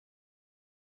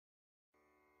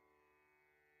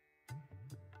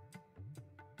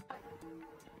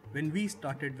When we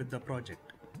started with the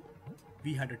project,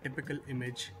 we had a typical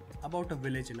image about a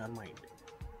village in our mind,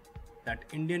 that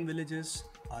Indian villages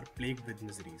are plagued with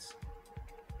miseries.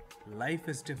 Life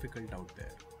is difficult out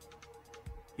there.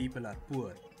 People are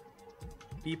poor.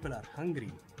 People are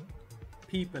hungry.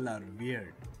 People are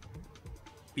weird.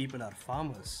 People are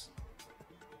farmers.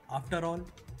 After all,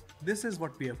 this is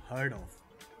what we have heard of,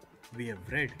 we have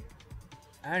read,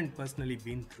 and personally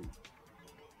been through.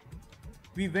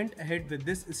 We went ahead with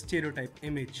this stereotype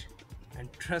image,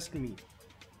 and trust me,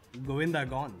 Govinda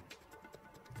gone.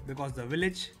 Because the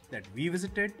village that we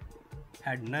visited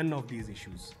had none of these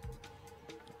issues.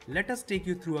 Let us take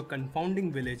you through a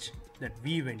confounding village that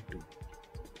we went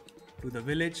to the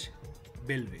village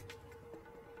Belve.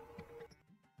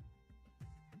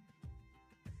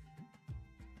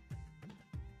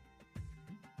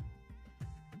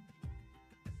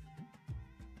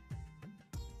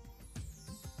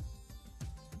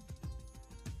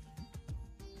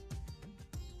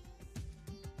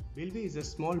 Belve is a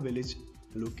small village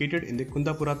located in the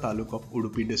Kundapura taluk of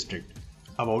Udupi district,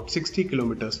 about 60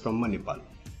 kilometers from Manipal.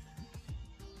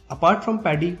 Apart from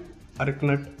paddy,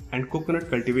 arecanut and coconut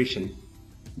cultivation,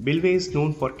 Belve is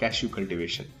known for cashew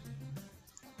cultivation.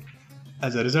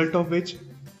 As a result of which,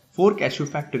 4 cashew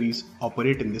factories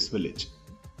operate in this village.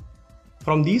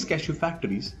 From these cashew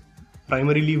factories,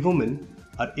 primarily women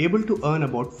are able to earn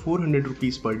about 400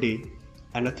 rupees per day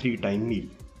and a 3-time meal.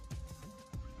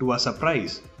 To our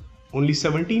surprise, only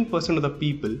 17% of the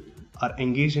people are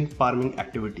engaged in farming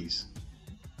activities.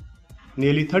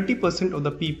 Nearly 30% of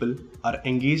the people are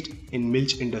engaged in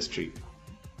milk industry.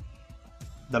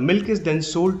 The milk is then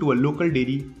sold to a local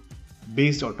dairy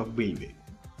based out of Belve.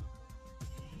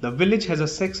 The village has a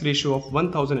sex ratio of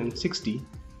 1060,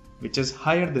 which is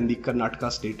higher than the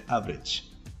Karnataka state average.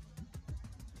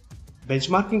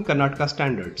 Benchmarking Karnataka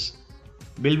standards,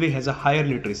 Belve has a higher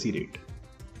literacy rate.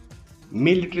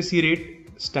 Male literacy rate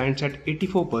stands at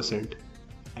 84%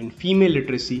 and female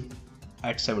literacy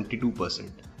at 72%.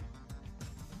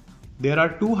 There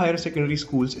are 2 higher secondary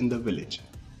schools in the village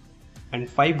and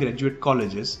 5 graduate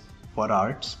colleges for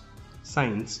arts,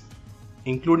 science,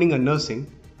 including a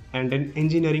nursing and an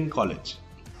engineering college.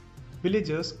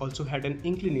 Villagers also had an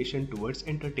inclination towards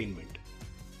entertainment.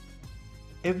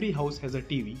 Every house has a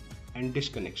TV and dish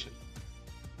connection.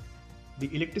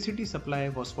 The electricity supply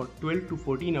was for 12 to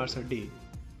 14 hours a day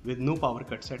with no power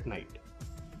cuts at night.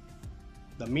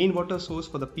 The main water source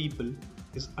for the people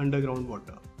is underground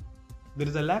water. There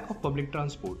is a lack of public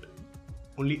transport.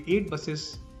 Only 8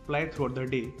 buses ply throughout the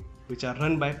day, which are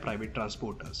run by private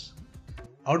transporters.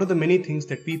 Out of the many things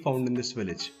that we found in this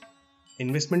village,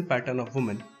 investment pattern of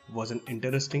women was an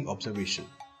interesting observation.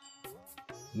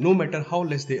 No matter how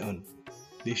less they earn,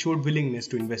 they showed willingness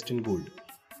to invest in gold.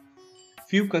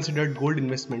 Few considered gold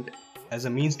investment as a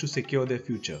means to secure their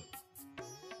future,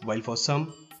 while for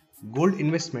some, gold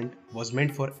investment was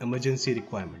meant for emergency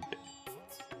requirement.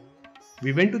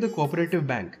 We went to the cooperative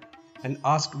bank and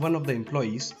asked one of the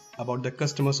employees about the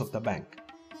customers of the bank.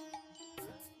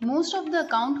 Most of the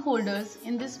account holders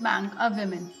in this bank are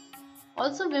women.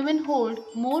 Also, women hold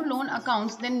more loan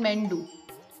accounts than men do.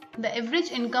 The average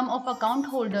income of account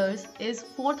holders is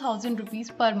 4,000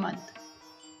 rupees per month.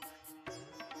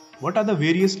 What are the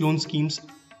various loan schemes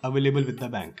available with the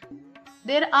bank?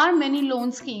 There are many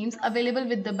loan schemes available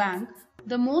with the bank.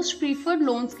 The most preferred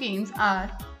loan schemes are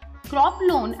crop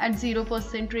loan at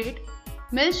 0% rate,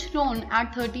 milk loan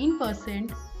at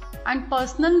 13%, and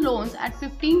personal loans at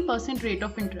 15% rate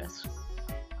of interest.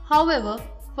 However,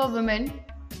 for women,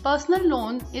 personal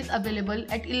loan is available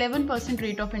at 11%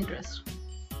 rate of interest.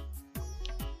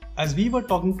 As we were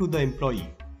talking to the employee,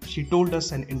 she told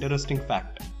us an interesting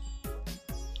fact.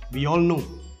 We all know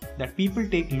that people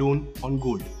take loan on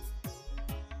gold.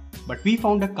 But we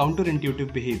found a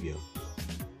counterintuitive behavior.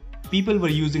 People were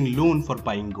using loan for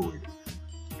buying gold.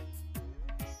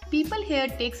 People here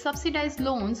take subsidized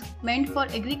loans meant for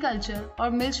agriculture or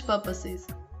milk purposes,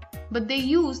 but they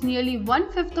use nearly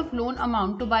 1/5 of loan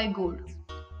amount to buy gold.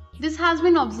 This has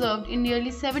been observed in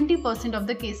nearly 70% of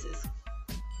the cases.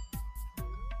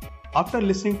 After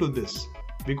listening to this,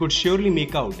 we could surely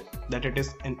make out that it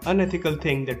is an unethical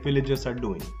thing that villagers are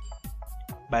doing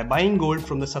by buying gold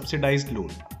from the subsidized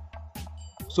loan.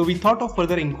 So we thought of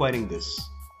further inquiring this.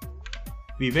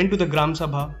 We went to the Gram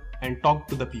Sabha and talked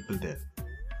to the people there.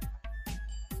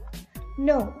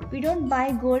 No, we don't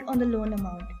buy gold on the loan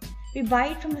amount. We buy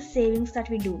it from the savings that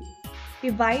we do. We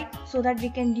buy it so that we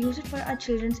can use it for our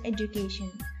children's education.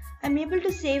 I'm able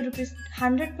to save rupees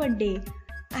 100 per day.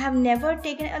 I have never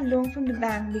taken a loan from the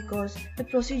bank because the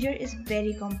procedure is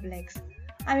very complex.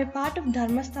 I'm a part of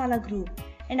Dharmasthala Group,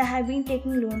 and I have been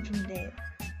taking loan from there.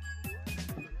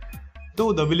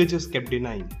 Though the villagers kept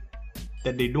denying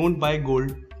that they don't buy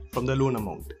gold from the loan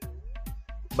amount.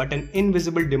 But an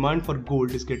invisible demand for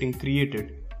gold is getting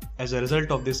created as a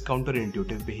result of this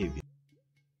counterintuitive behavior.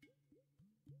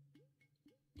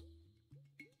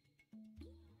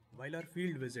 While our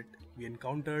field visit, we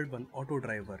encountered one auto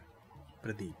driver,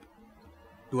 Pradeep.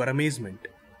 To our amazement,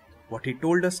 what he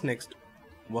told us next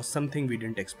was something we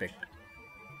didn't expect.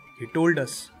 He told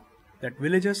us that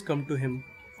villagers come to him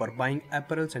for buying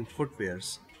apparels and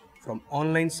footwears from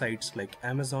online sites like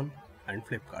Amazon and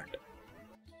Flipkart.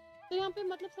 तो यहाँ पे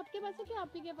मतलब सबके पास है कि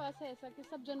आप ही के पास है ऐसा कि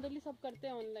सब जनरली सब करते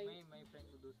हैं ऑनलाइन? नहीं, मैं फ्रेंड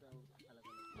को दूसरा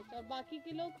अलग-अलग। अच्छा, और बाकी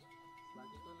के लोग?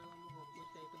 बाकी को लोगों को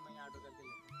पूछते हैं तो मैं ऑर्डर करके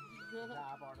लेता हूँ।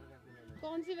 आप ऑर्डर करके ले लो।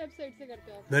 कौन सी वेबसाइट से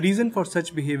करते हो आप? The reason for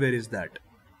such behavior is that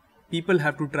people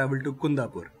have to travel to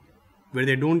Kundapur, where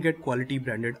they don't get quality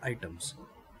branded items,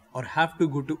 or have to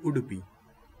go to Udupi,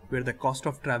 where the cost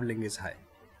of traveling is high.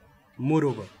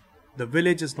 Moreover, the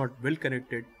village is not well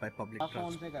connected by public आप कौन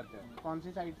transport. से करते हो? कौन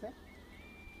सी site से?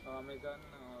 Amazon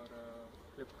और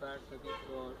फ्लिपकार्ट सभी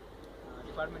तो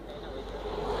डिपार्टमेंट है ना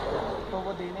वही। तो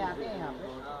वो देने आते हैं यहाँ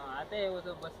पे? हाँ, आते हैं वो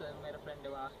तो बस मेरा फ्रेंड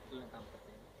है वहाँ हॉस्पिटल में काम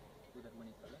करते हैं उधर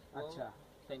मणिपाल। अच्छा।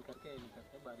 साइन करके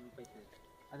निकलते हैं बाद में पैसे देते हैं।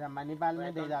 अच्छा, मणिपाल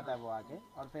में दे जाता है वो आके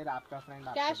और फिर आपका फ्रेंड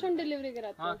कैश ऑन डिलीवरी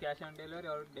कराते हो? हाँ, कैश ऑन डिलीवरी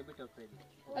और डेबिट और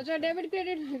क्रेडिट। अच्छा, डेबिट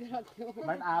क्रेडिट भी कराते हो?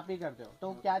 बट आप ही करते हो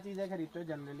तो क्या चीज़ें खरीदते हो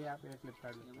जनरली आप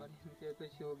फ्लिपकार्ट में? इमरजेंसी तो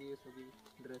शू होगी, सभी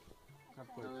ड्रेस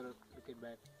सब कुछ और क्रिकेट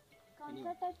बैट। कौन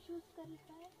सा टाइप शूज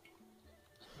खरीदता है?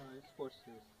 Sports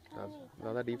shoes.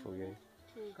 ज़्यादा डीप हो गया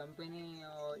है। Company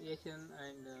Asian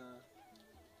and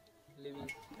living.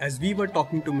 As we were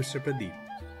talking to Mr. Pradeep,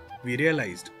 we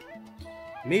realized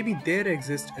maybe there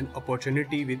exists an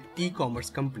opportunity with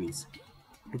e-commerce companies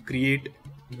to create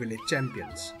village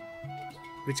champions,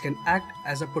 which can act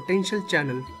as a potential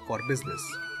channel for business.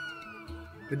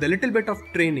 With a little bit of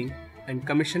training and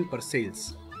commission per sales,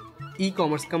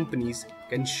 e-commerce companies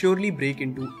can surely break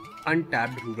into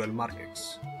untapped rural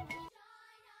markets.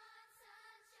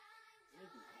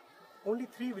 Only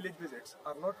 3 village visits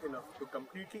are not enough to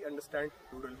completely understand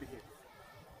rural behavior.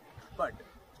 But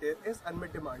there is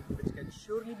unmet demand which can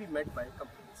surely be met by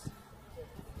companies.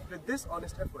 With this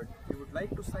honest effort, we would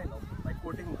like to sign off by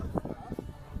quoting Mahatma.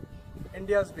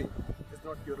 India's way is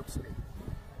not Europe's way.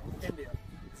 India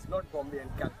is not Bombay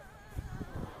and Calcutta.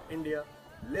 India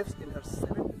lives in her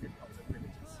 7